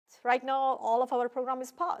Right now, all of our program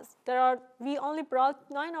is paused. We only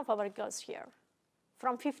brought 9 of our girls here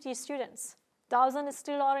from 50 students. 1,000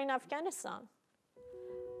 still are in Afghanistan.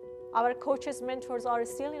 Our coaches, mentors are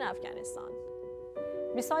still in Afghanistan.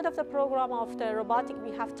 Beside of the program of the robotic,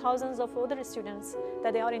 we have thousands of other students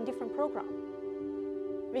that they are in different programs.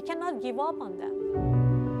 We cannot give up on them.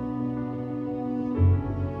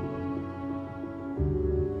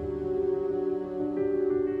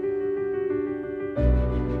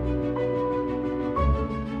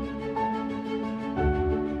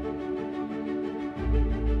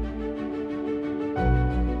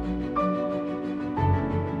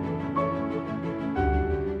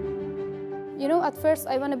 You know, at first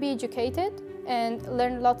I want to be educated and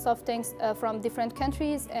learn lots of things from different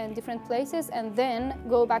countries and different places, and then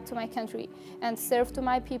go back to my country and serve to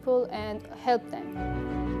my people and help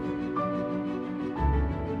them.